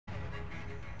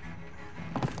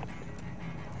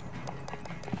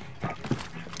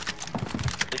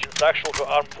is actual to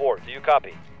Arm 4. Do you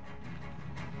copy?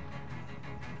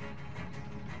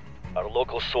 Our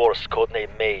local source,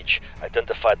 codename Mage,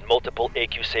 identified multiple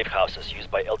AQ safe houses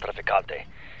used by El Traficante.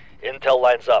 Intel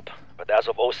lines up, but as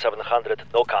of 0700,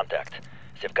 no contact.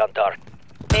 They've gone dark.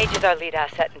 Mage is our lead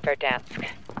asset in Verdansk.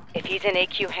 If he's in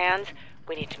AQ hands,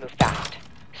 we need to move fast.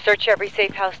 Search every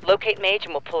safe house, locate Mage,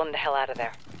 and we'll pull him the hell out of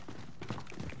there.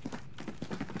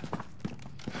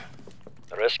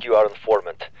 Rescue our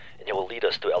informant, and he will lead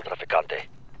us to El Traficante.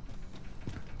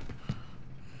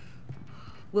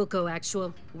 Wilco,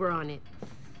 Actual. We're on it.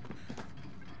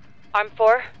 Arm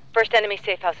 4, first enemy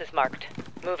safe house is marked.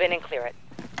 Move in and clear it.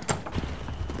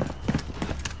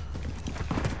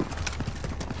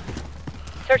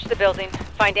 Search the building.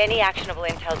 Find any actionable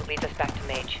intel that leads us back to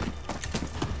Mage.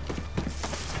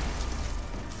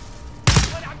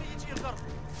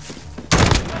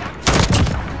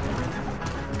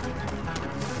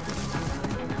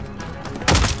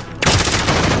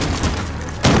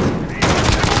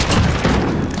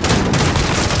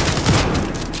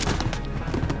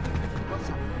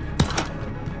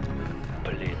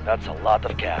 That's a lot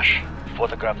of cash.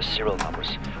 Photograph the serial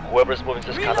numbers. Whoever is moving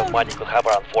this kind of money could have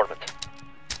our informant.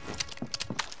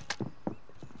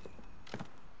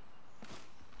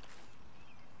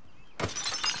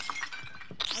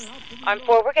 Arm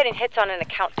 4, we're getting hits on an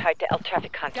account tied to El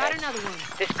Traficante. Got another one.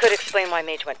 This could explain why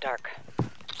Mage went dark.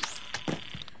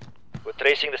 We're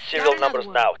tracing the serial numbers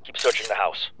now. Keep searching the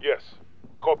house. Yes.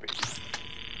 Copy.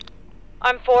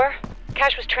 Arm 4,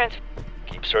 cash was transferred.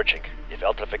 Keep searching. If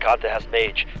El Traficante has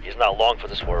Mage, he's not long for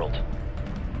this world.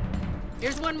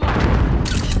 Here's one more.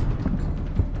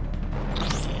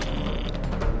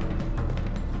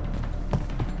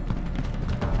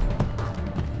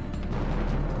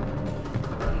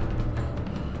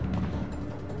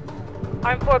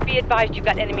 Arm 4, be advised you've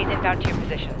got enemies inbound to your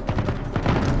position.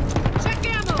 Check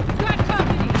ammo! Got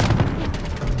company!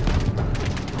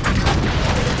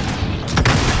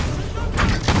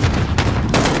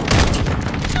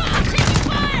 Taking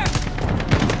fire!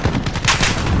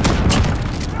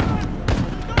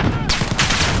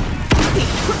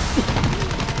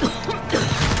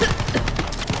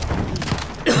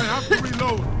 I have to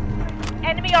reload.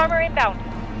 Enemy armor inbound.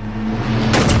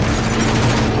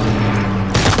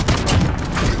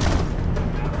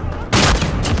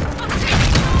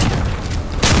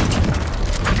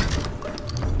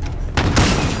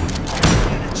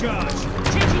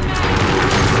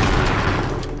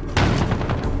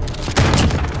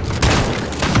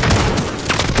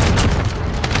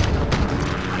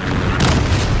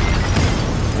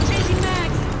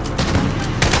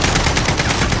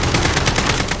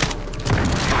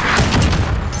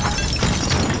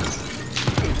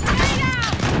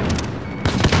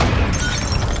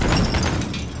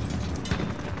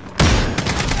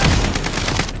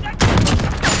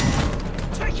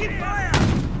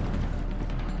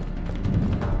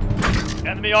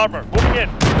 Enemy armor, moving in.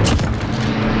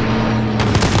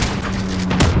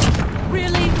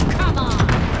 Really? Come on!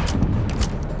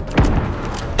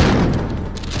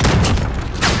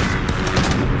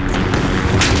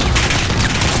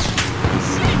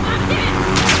 Shit, I'm hit!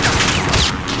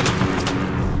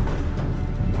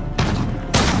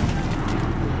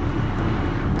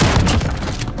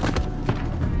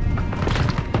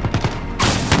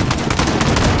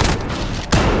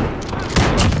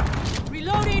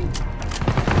 Reloading!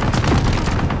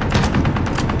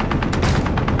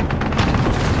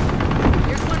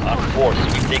 Force,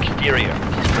 sweep the exterior.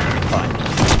 This is perfectly fine.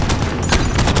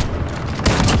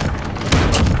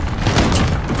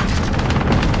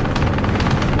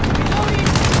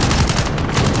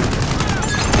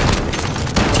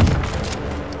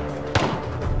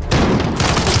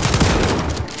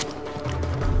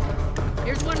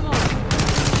 Here's one more.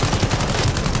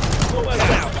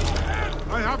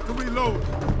 I have to reload.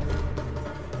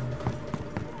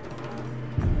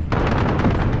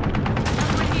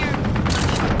 One here.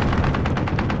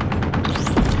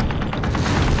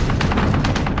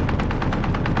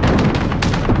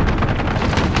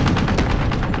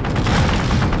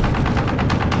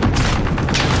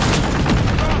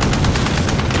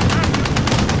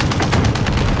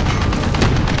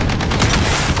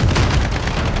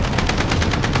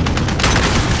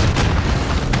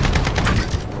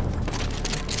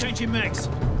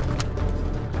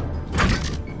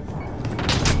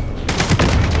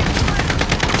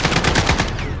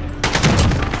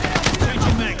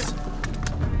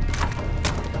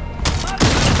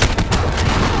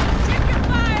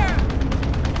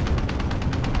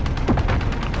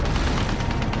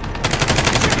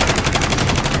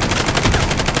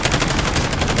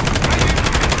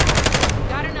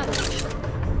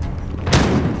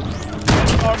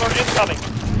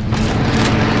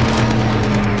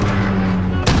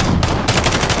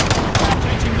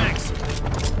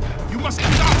 must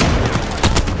get out!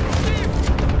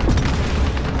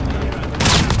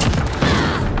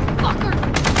 Fucker!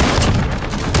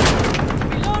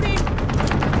 Reloading!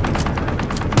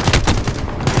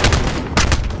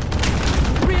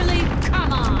 Really?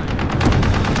 Come on!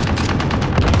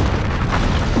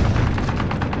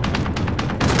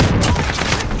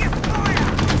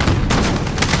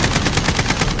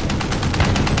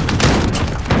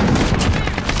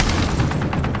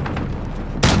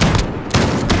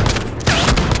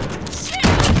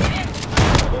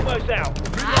 Almost out.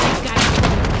 I got it.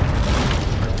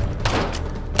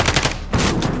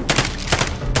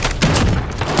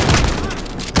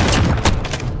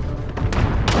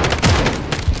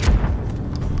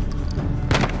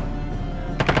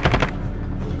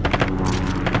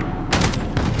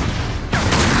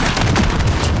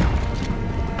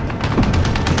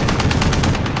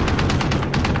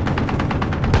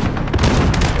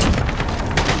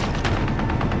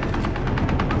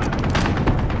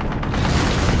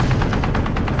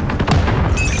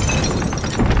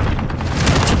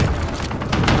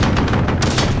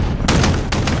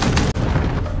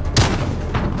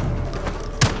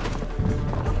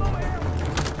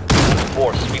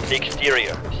 Sweep the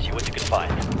exterior. See what you can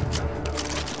find.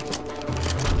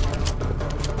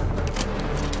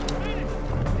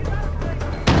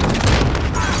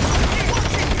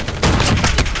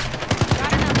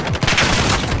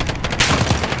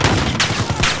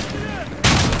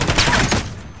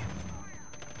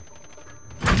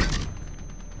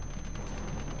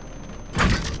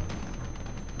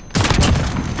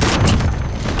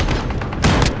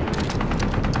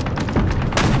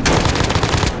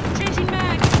 Changing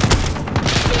mag.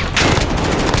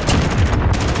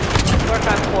 Work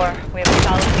on 4. We have a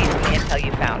solid lead from the intel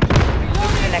you found.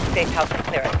 Move to the next safe house and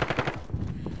clear it.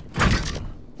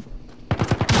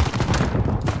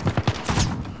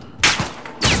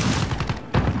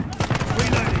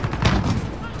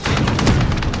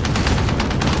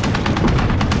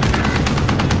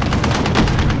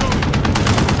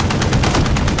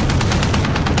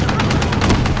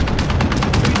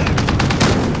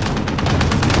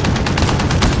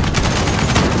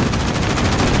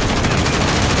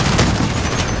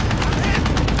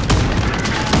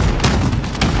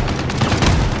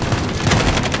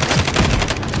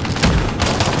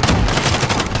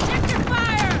 Check your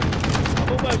fire!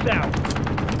 Almost out.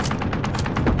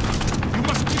 You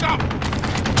must get out!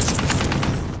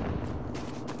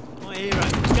 My hero,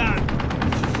 go!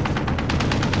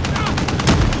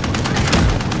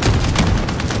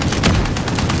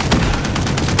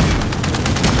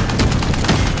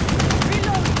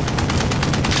 Reload!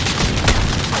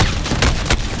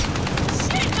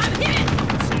 Shit, I'm hit!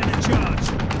 Setting a charge.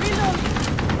 Reloading!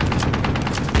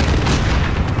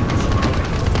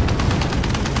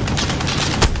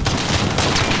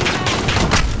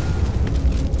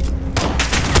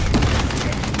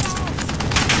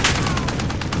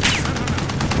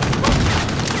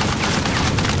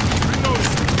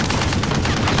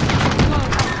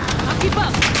 I'll keep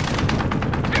up!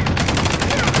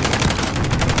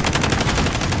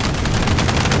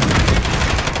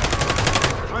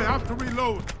 I have to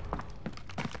reload.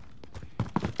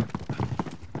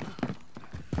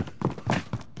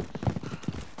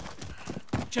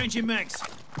 Changing mags.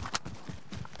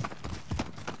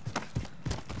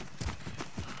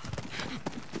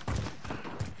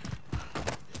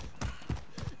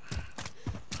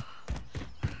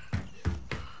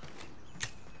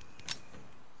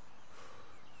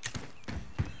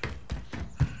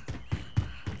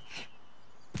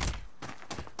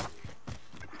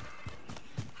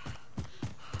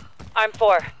 Arm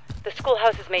 4. The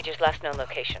schoolhouse is Major's last known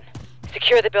location.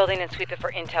 Secure the building and sweep it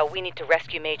for intel. We need to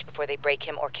rescue Mage before they break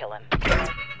him or kill him.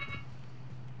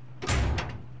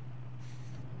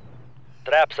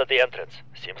 Traps at the entrance.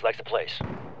 Seems like the place.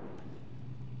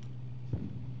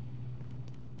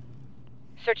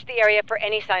 Search the area for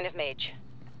any sign of Mage.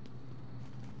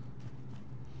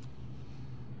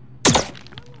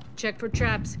 Check for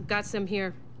traps. Got some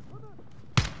here.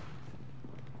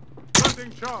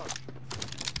 Planting charge.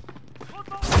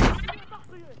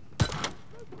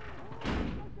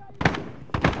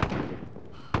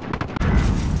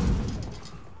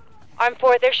 Arm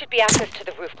 4, there should be access to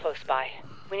the roof close by.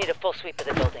 We need a full sweep of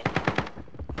the building.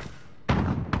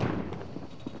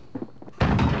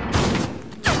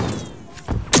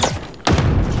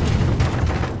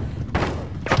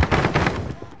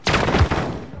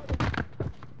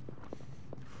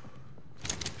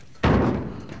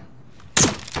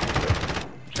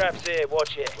 Traps here,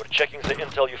 watch it. We're checking the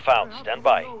intel you found. Stand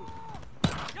by.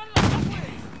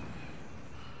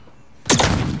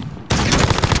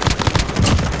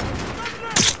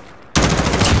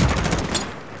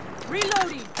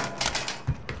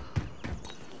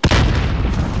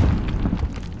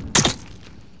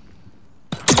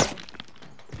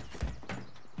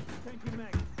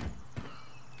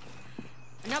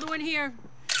 here.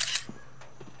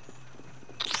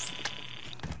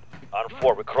 On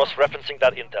 4, we're cross-referencing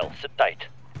that intel. Sit tight.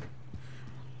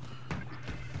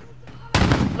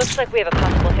 Looks like we have a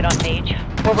possible hit on Mage.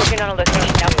 We're working on a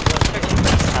location now. We're searching for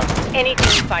intel. Anything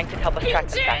we find could help us track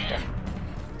them faster.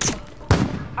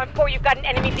 On 4, you've got an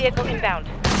enemy vehicle inbound.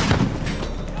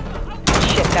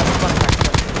 Shit, that was one of our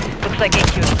close. Looks like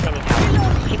AQ is cleaning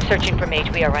house. Keep searching for Mage.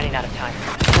 We are running out of time.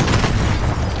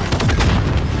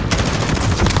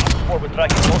 On 4, we're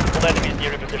tracking multiple enemies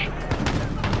near your position.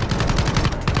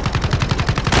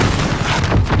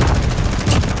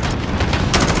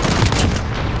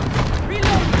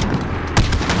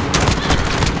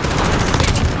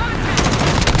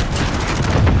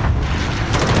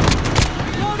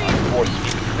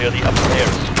 Clearly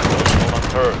upstairs. Don't on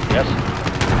third, yes?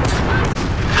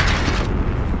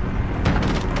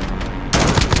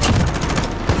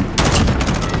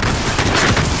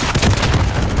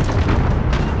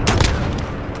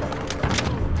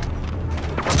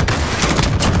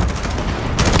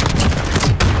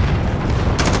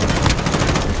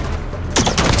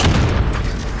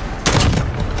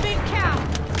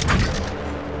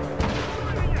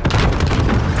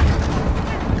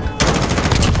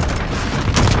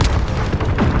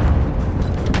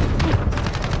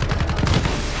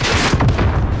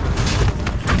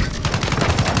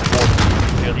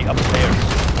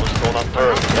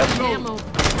 Ammo.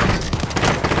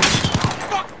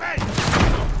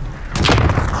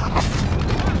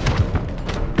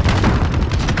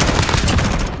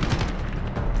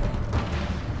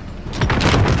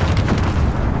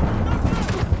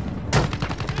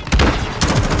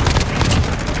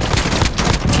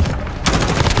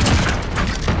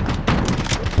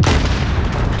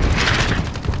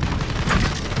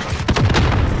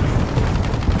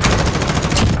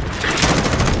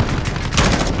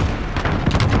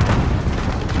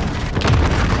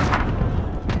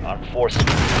 Forces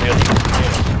clearly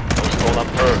upstairs. No stolen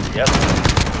bird, yes?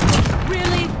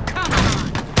 Really? Come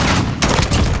on.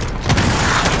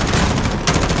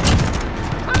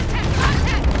 Contact!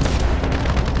 Contact!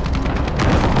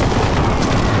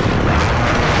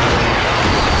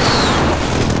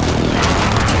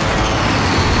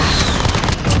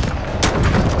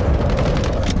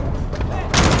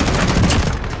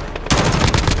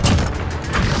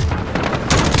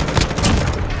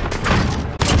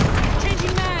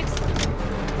 Changing mags.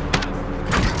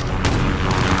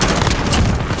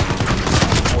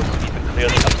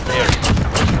 Clearly upstairs.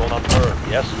 No stolen bird,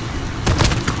 yes?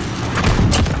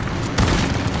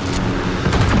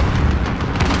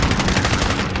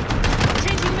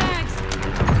 Changing mags.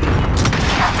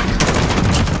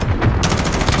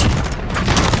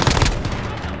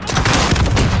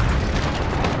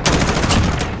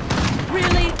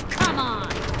 Really? Come on.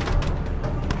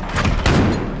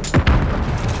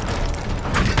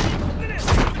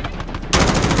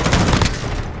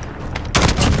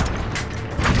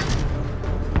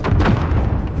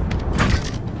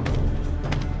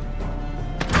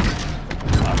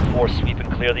 On 4, sweeping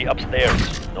clearly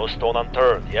upstairs. No stone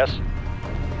unturned, yes?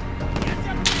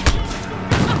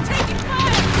 I'm taking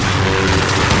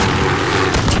fire.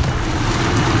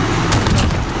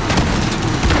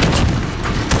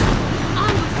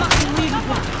 I'm the fucking lead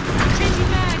one. Changing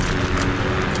mags.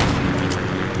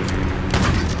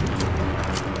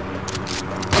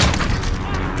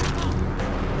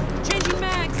 Changing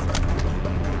mags.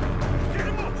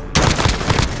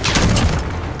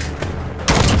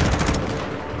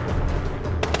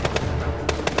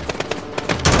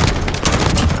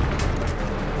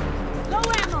 Low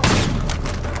ammo.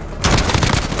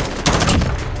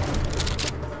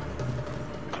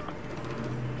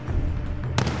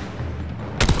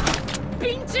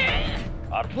 Pinche.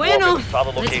 On 4, Bueno, we found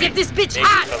a let's location. get this bitch Maybe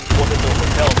hot. transported to a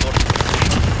hotel north of the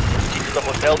station. Proceed to the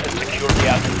hotel and secure the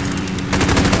asset.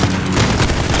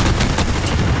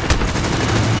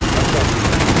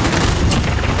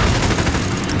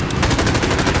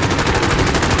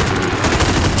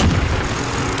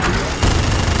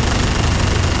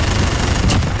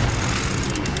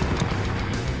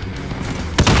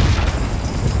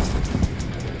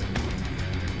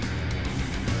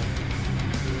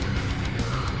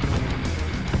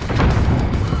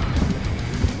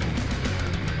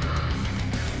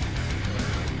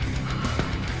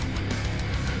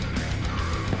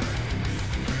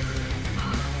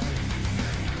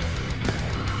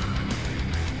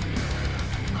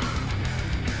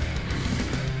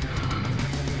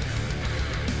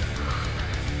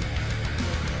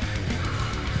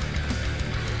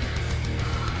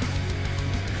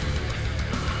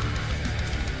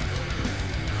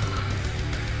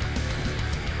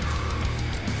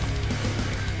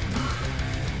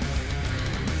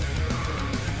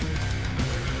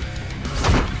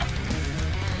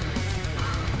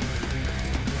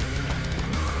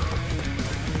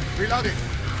 Reloading.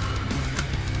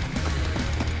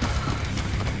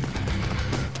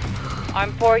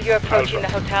 Arm 4, you're approaching the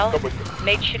hotel. Come with me.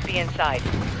 Mage should be inside.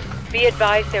 Be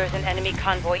advised there is an enemy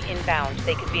convoy inbound.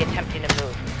 They could be attempting to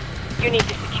move. You need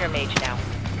to secure Mage now.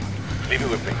 Leave it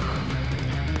with me.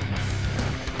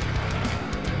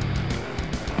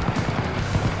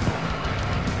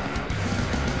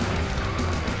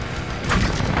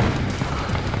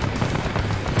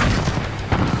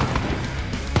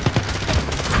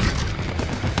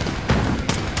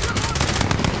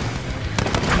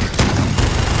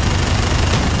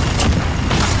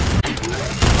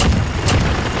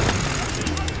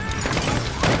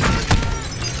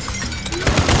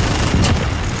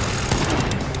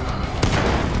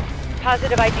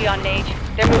 Positive ID on Mage.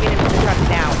 They're moving into the truck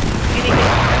now. You need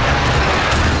to...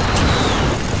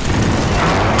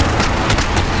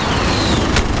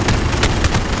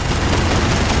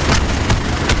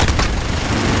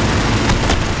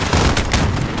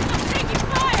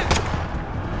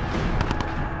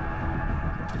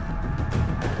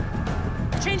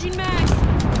 Changing mags!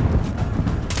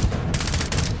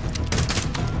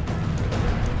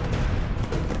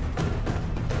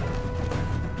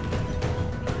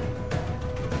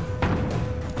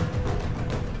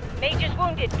 Mage is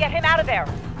wounded. Get him out of there.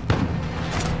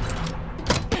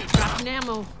 Dropping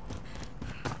ammo.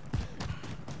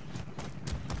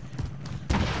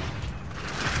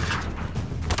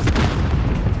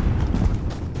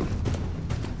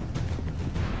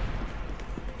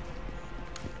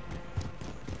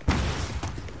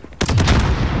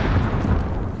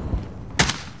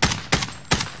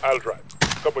 I'll drive.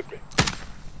 Come with me.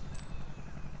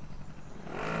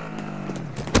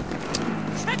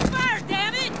 Check fire,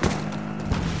 damn it!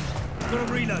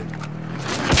 Gotta reload.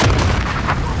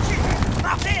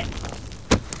 Drop it!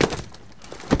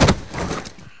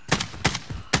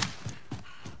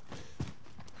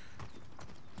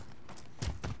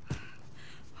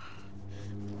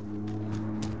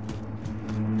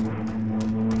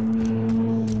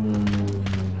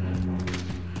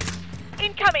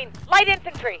 Incoming! Light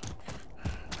infantry!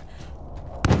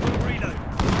 Gotta reload.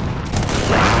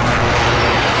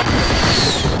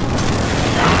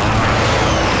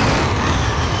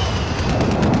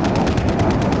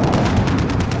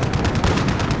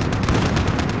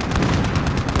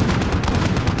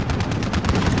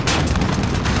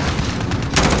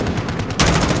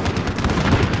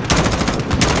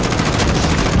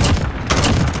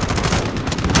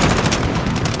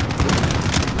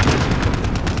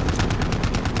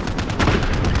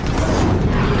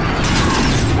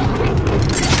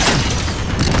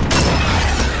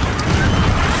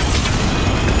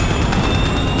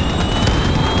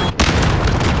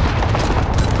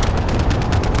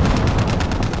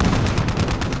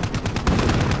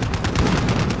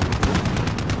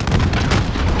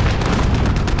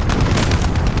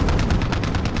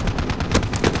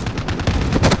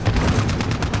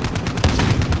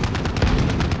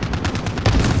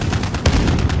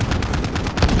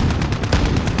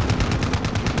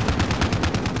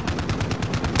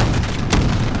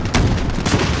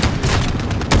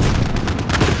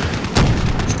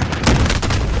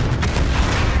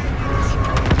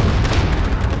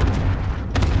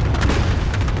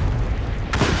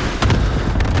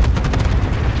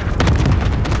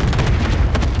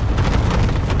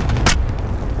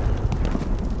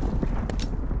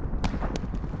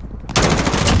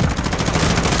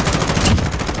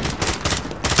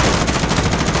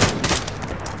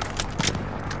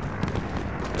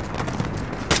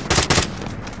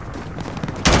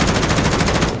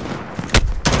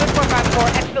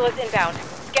 Is inbound.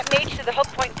 Get Mage to the hook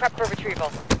point and prep for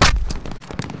retrieval.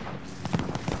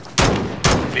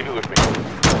 Leave it with me.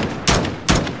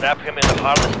 Snap him in the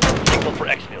harness and signal for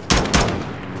exfil.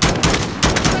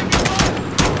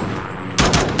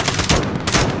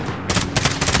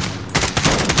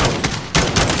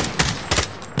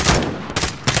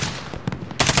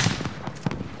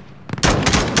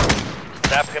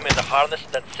 Snap him in the harness,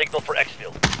 then signal for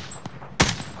exfil.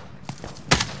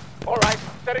 All right,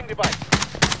 setting device.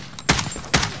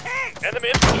 Enemy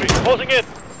infantry closing in.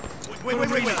 Wait.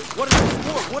 What is this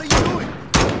for? What are you doing?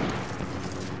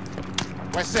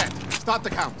 We're set. Start the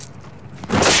count.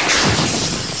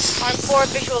 Arm 4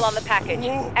 visual on the package.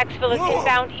 Exfil is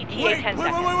inbound, ETA 10 seconds.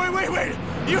 Wait.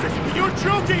 You're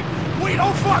joking. Wait,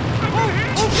 oh fuck.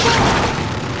 Oh fuck.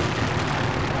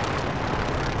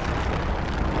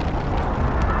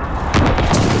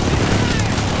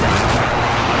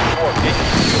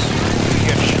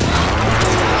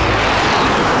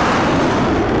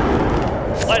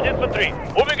 Light infantry,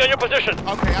 moving on your position.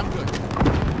 Okay, I'm good.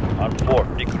 Arm 4,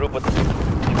 regroup with...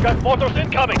 You've got mortars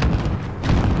incoming.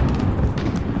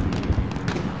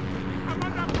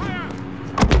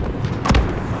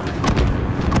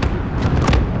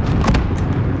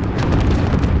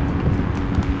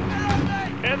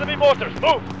 mortars,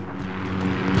 move!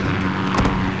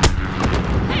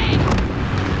 Hey!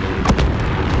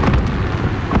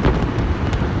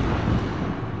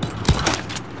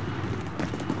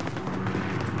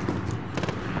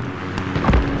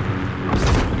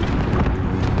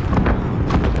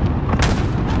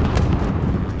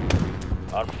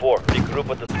 On 4, regroup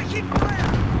at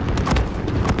the...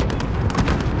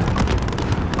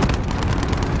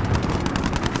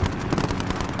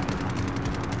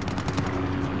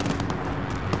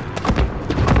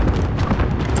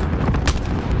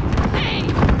 Hey!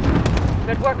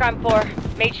 Good work on 4.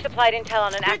 Mage supplied intel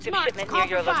on an Good active mark. shipment Call near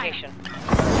your for fire. location.